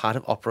actually now part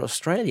of Opera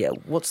Australia.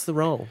 What's the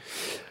role?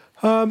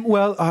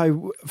 Well, I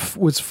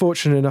was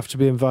fortunate enough to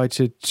be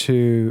invited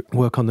to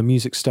work on the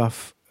music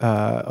stuff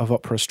of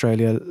Opera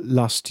Australia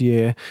last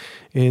year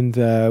in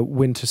the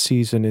winter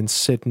season in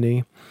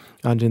Sydney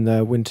and in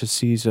the winter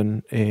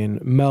season in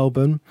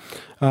Melbourne.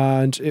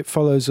 And it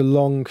follows a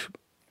long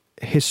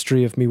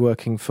history of me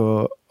working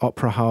for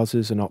opera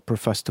houses and opera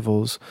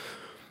festivals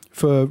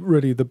for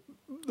really the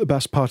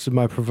best part of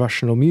my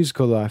professional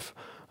musical life.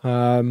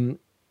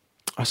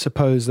 I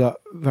suppose that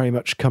very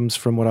much comes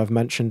from what I've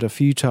mentioned a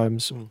few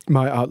times,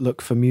 my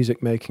outlook for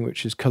music making,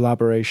 which is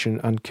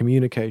collaboration and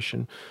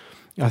communication.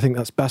 I think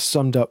that's best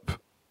summed up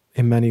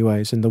in many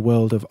ways in the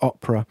world of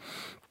opera,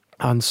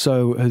 and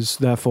so has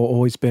therefore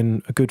always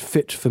been a good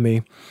fit for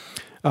me,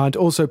 and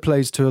also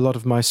plays to a lot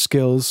of my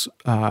skills,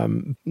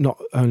 not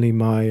only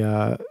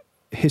my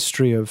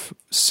history of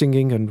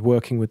singing and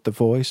working with the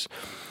voice,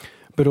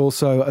 but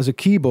also as a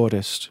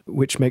keyboardist,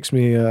 which makes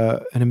me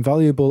an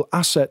invaluable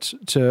asset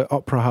to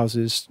opera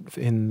houses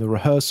in the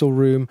rehearsal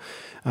room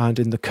and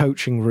in the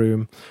coaching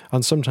room,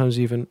 and sometimes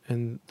even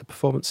in the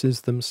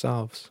performances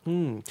themselves.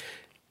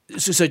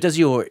 So does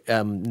your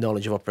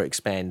knowledge of opera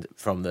expand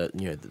from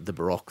the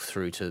Baroque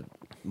through to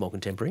more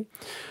contemporary?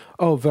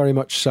 Oh, very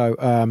much so.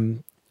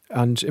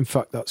 And in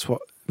fact, that's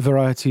what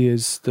variety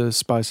is, the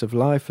spice of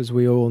life, as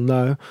we all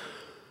know.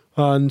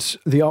 And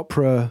the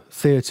opera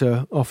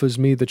theatre offers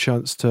me the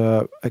chance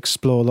to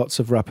explore lots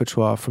of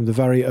repertoire, from the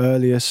very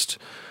earliest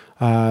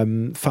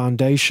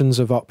foundations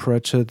of opera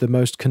to the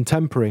most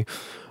contemporary,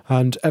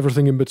 and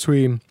everything in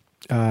between.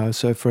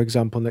 So, for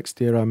example, next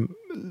year I'm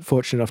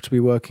fortunate enough to be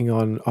working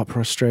on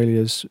Opera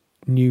Australia's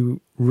new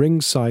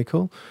Ring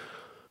cycle,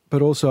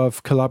 but also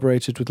I've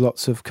collaborated with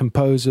lots of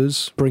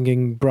composers,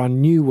 bringing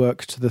brand new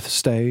work to the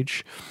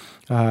stage.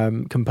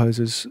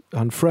 Composers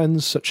and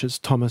friends such as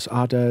Thomas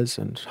Adès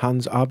and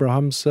Hans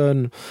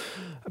Abrahamsson.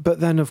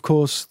 But then, of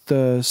course,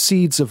 the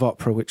seeds of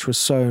opera, which were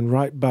sown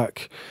right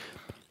back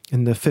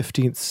in the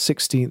 15th,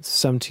 16th,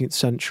 17th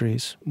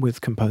centuries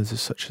with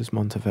composers such as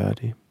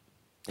Monteverdi.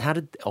 How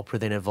did opera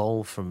then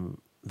evolve from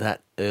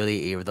that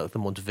early era, the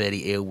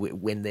Monteverdi era,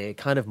 when they're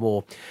kind of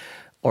more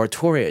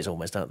oratorios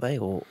almost, aren't they?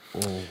 Or...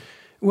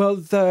 Well,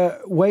 they're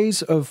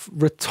ways of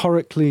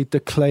rhetorically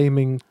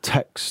declaiming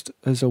text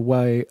as a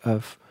way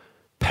of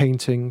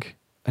painting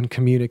and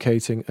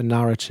communicating a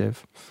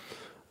narrative.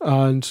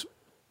 And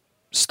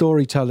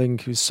storytelling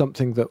is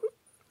something that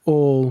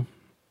all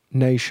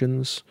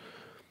nations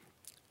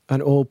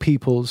and all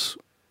peoples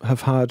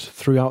have had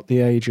throughout the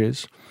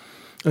ages.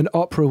 And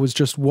opera was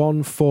just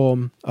one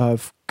form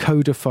of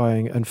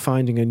codifying and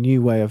finding a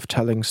new way of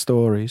telling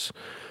stories.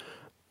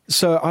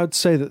 So I'd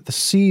say that the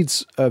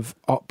seeds of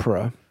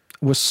opera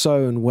were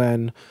sown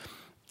when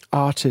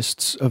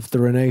artists of the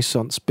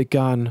Renaissance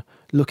began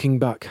looking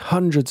back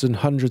hundreds and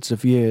hundreds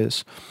of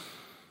years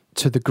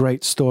to the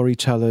great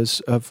storytellers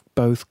of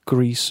both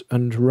Greece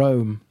and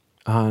Rome.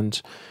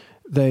 And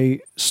they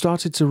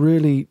started to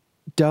really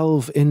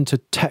delve into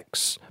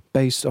texts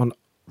based on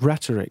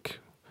rhetoric,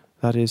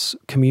 that is,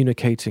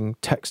 communicating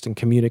text and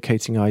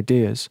communicating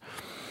ideas.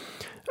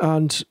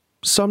 And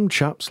some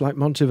chaps like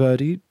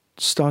Monteverdi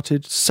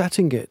started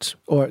setting it,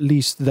 or at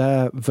least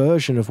their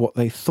version of what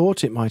they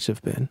thought it might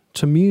have been,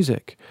 to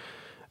music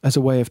as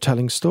a way of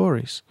telling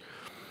stories.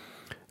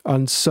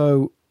 And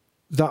so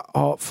that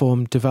art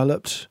form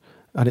developed,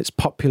 and its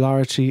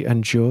popularity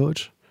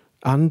endured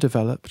and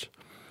developed.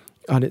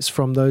 And it's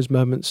from those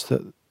moments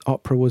that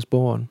opera was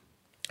born.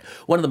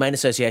 One of the main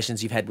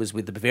associations you've had was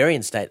with the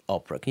Bavarian State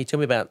Opera. Can you tell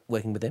me about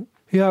working with them?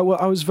 Yeah, well,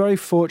 I was very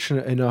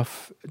fortunate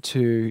enough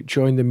to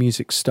join the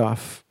music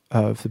staff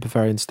of the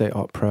Bavarian State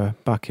Opera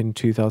back in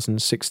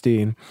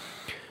 2016.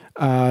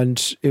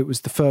 And it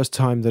was the first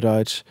time that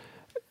I'd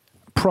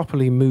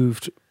properly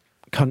moved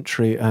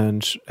country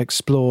and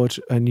explored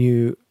a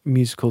new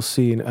musical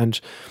scene. And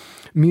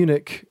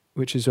Munich,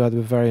 which is where the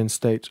Bavarian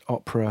State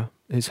Opera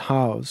is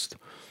housed,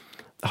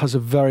 has a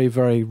very,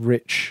 very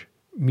rich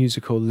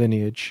musical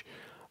lineage.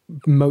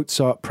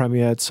 Mozart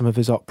premiered some of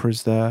his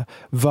operas there.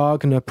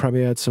 Wagner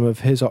premiered some of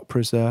his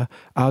operas there,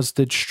 as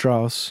did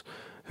Strauss,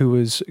 who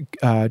was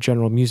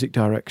general music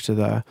director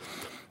there.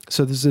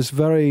 So there's this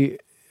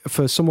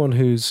for someone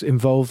who's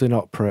involved in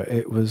opera,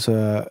 it was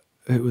a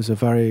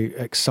very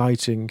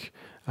exciting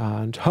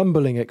and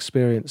humbling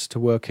experience to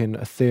work in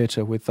a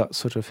theatre with that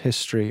sort of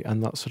history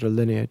and that sort of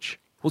lineage.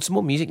 Well, some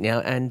more music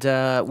now, and,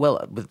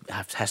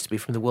 it has to be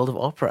from the world of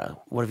opera.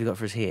 What have you got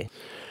for us here?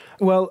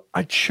 Well,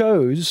 I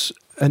chose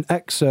an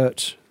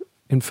excerpt,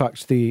 in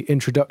fact, the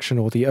introduction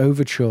or the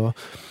overture,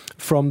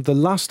 from the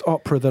last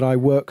opera that I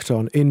worked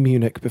on in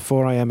Munich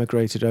before I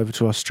emigrated over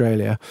to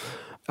Australia.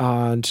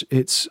 And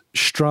it's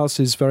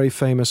Strauss's very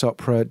famous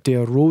opera,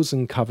 Der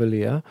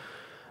Rosenkavalier.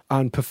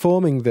 And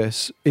performing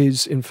this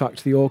is, in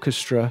fact, the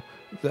orchestra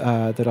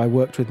that I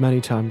worked with many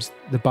times,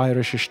 the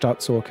Bayerische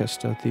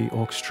Staatsorchester, the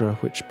orchestra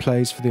which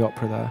plays for the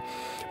opera there.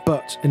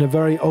 But in a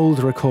very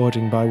old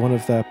recording by one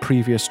of their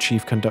previous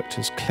chief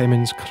conductors,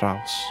 Clemens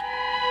Krauss.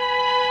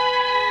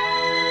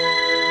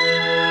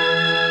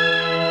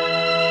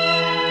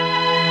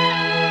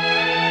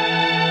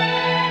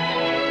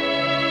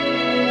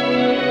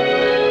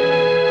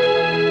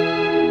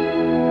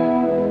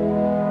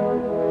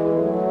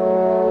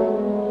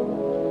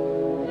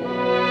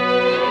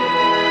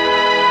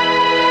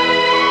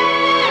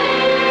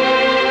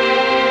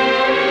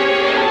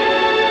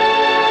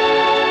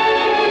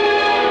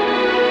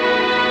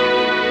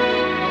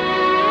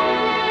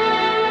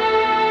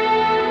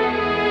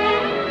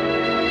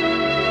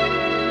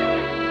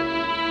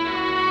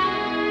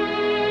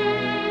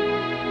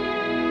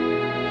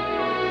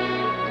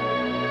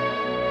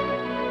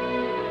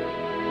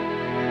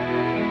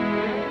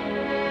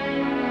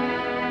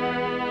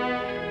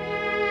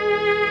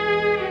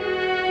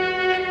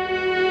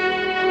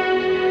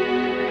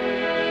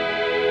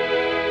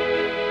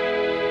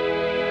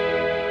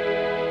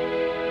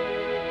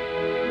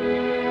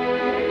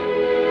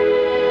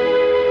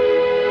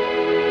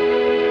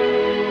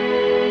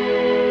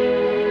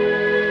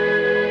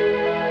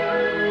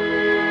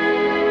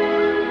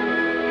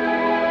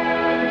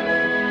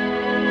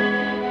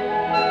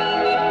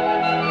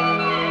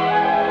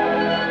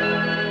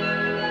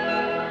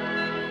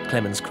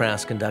 Clemens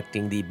Krauss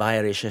conducting the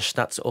Bayerische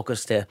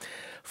Staatsorchester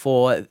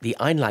for the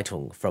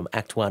Einleitung from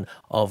Act 1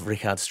 of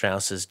Richard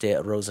Strauss's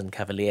Der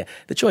Rosenkavalier.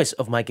 The choice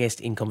of my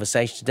guest in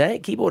conversation today,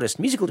 keyboardist,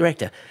 musical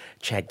director,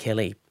 Chad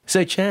Kelly.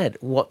 So, Chad,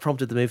 what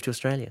prompted the move to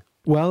Australia?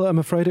 Well, I'm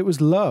afraid it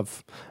was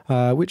love,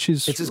 which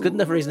is... It's as good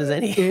enough a reason as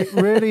any. It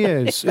really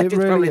is. It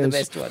really probably is. The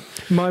best one.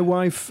 My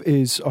wife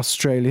is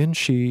Australian.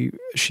 She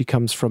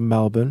comes from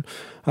Melbourne.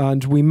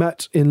 And we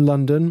met in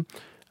London,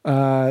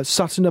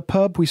 sat in a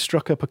pub, we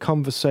struck up a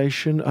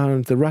conversation,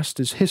 and the rest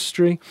is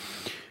history.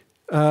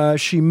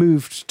 She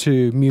moved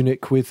to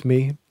Munich with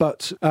me,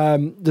 but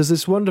there's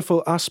this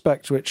wonderful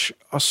aspect which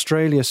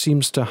Australia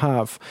seems to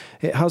have.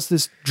 It has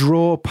this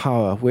draw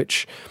power,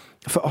 which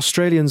for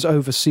Australians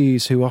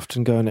overseas who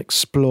often go and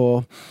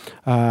explore,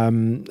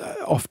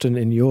 often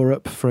in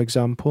Europe, for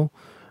example,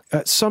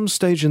 at some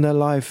stage in their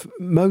life,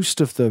 most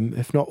of them,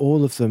 if not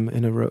all of them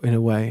in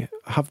a way,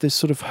 have this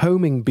sort of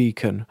homing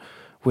beacon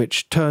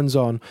which turns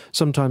on.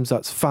 Sometimes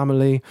that's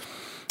family,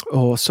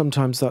 or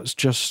sometimes that's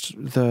just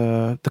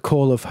the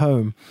call of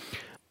home.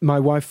 My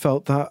wife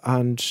felt that,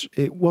 and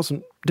it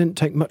didn't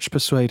take much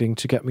persuading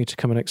to get me to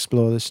come and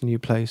explore this new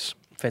place.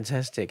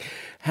 Fantastic.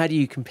 How do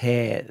you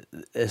compare,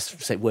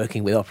 say,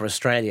 working with Opera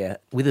Australia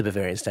with the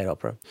Bavarian State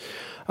Opera?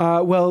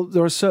 Well,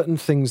 there are certain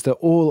things that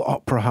all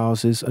opera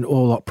houses and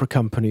all opera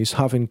companies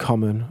have in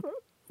common,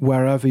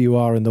 wherever you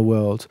are in the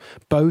world,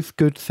 both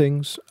good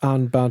things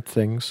and bad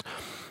things.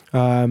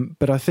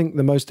 But I think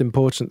the most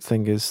important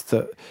thing is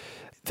that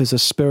there's a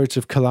spirit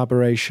of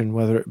collaboration,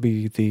 whether it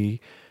be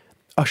the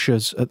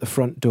ushers at the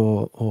front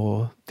door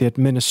or the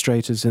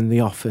administrators in the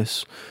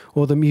office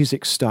or the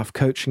music staff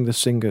coaching the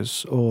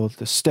singers or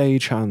the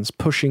stage hands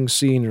pushing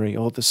scenery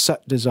or the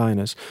set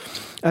designers.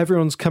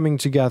 Everyone's coming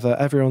together,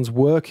 everyone's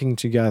working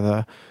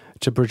together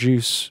to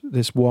produce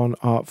this one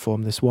art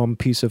form, this one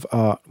piece of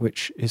art,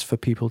 which is for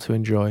people to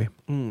enjoy.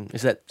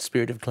 Is that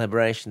spirit of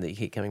collaboration that you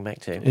keep coming back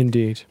to?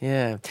 Indeed.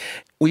 Yeah.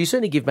 Well, you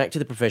certainly give back to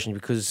the profession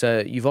because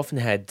you've often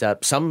had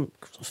some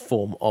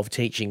form of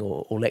teaching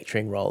or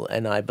lecturing role,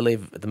 and I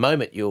believe at the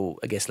moment you're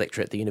a guest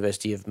lecturer at the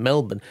University of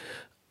Melbourne.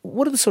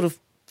 What are the sort of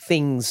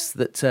things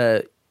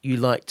that you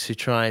like to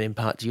try and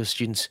impart to your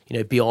students,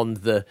 beyond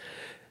the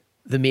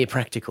mere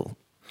practical?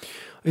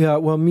 Yeah,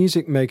 well,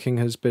 music making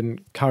has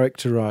been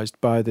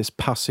characterised by this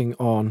passing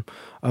on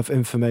of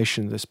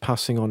information, this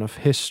passing on of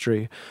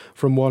history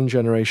from one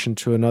generation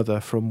to another,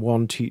 from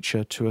one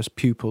teacher to a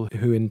pupil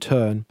who in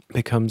turn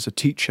becomes a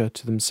teacher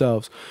to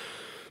themselves.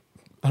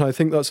 And I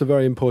think that's a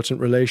very important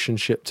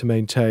relationship to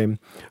maintain.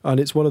 And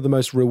it's one of the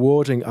most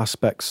rewarding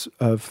aspects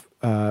of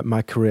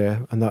my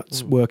career, and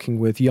that's working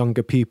with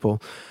younger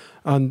people.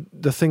 And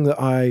the thing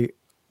that I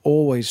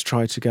always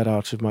try to get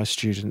out of my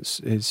students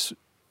is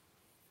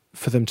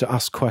for them to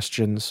ask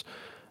questions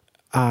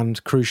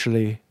and,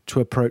 crucially, to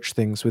approach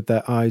things with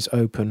their eyes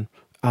open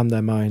and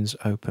their minds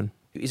open.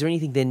 Is there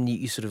anything then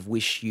you sort of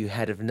wish you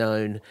had have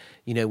known,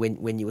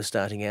 when you were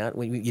starting out,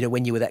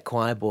 when you were that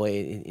choir boy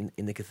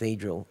in the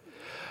cathedral?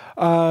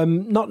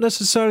 Not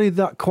necessarily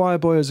that choir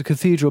boy as a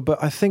cathedral,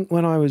 but I think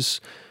when I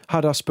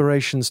had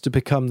aspirations to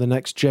become the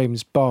next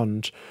James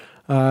Bond,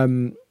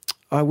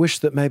 I wish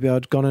that maybe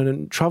I'd gone in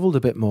and travelled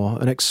a bit more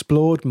and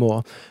explored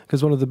more,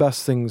 because one of the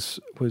best things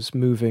was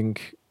moving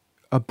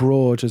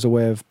abroad as a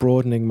way of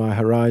broadening my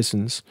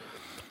horizons.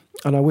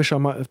 And I wish I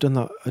might have done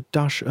that a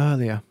dash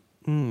earlier.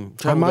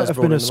 I might have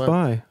been a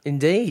spy.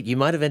 Indeed, you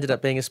might have ended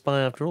up being a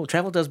spy after all.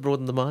 Travel does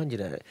broaden the mind, you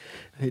know.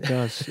 It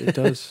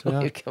does.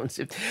 Yeah.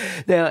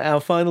 Now, our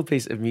final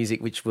piece of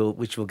music, which we'll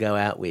go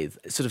out with,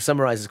 sort of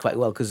summarises quite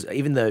well, because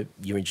even though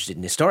you're interested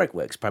in historic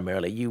works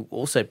primarily, you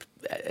also,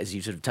 as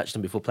you sort of touched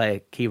on before, play a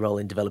key role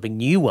in developing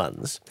new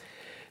ones.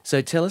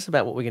 So tell us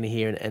about what we're going to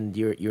hear and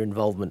your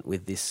involvement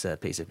with this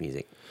piece of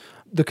music.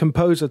 The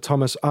composer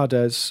Thomas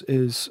Adès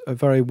is a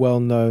very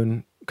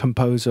well-known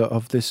composer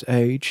of this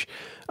age,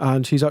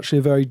 and he's actually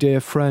a very dear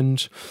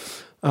friend,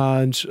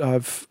 and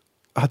I've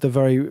had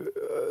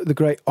the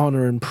great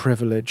honour and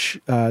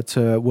privilege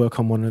to work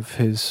on one of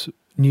his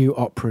new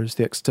operas,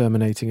 The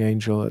Exterminating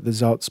Angel, at the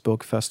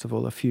Salzburg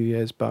Festival a few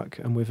years back,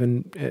 and we've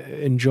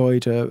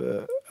enjoyed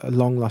a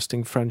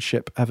long-lasting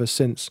friendship ever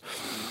since.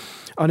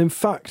 And in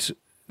fact,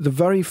 the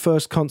very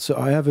first concert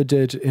I ever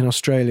did in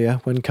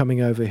Australia when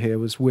coming over here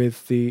was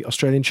with the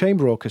Australian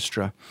Chamber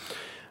Orchestra.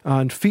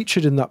 And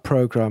featured in that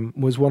programme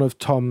was one of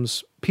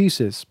Tom's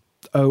pieces,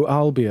 O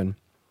Albion,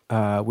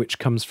 which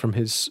comes from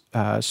his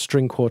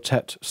string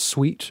quartet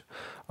suite,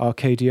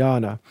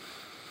 Arcadiana.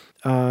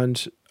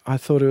 And I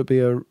thought it would be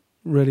a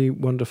really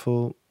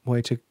wonderful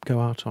way to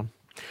go out on.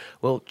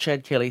 Well,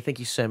 Chad Kelly, thank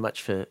you so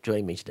much for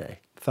joining me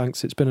today.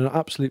 Thanks. It's been an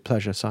absolute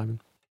pleasure, Simon.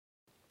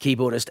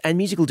 Keyboardist and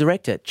musical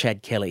director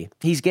Chad Kelly.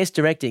 He's guest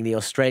directing the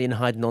Australian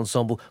Haydn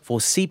Ensemble for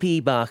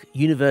CPE Bach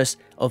Universe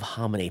of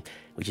Harmony,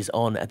 which is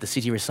on at the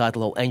City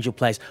Recital Hall Angel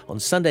Place on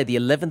Sunday the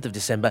 11th of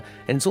December,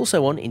 and it's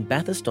also on in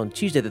Bathurst on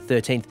Tuesday the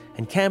 13th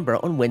and Canberra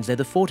on Wednesday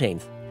the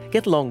 14th.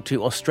 Get along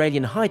to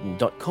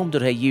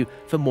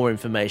australianhaydn.com.au for more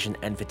information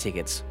and for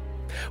tickets.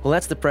 Well,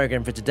 that's the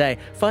program for today.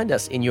 Find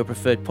us in your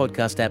preferred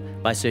podcast app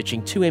by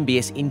searching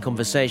 2MBS In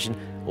Conversation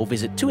or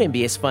visit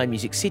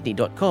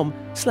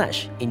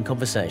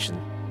 2mbsfinemusicsydney.com/inconversation.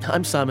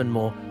 I'm Simon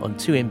Moore on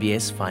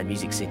 2MBS Fine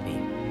Music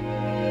Sydney.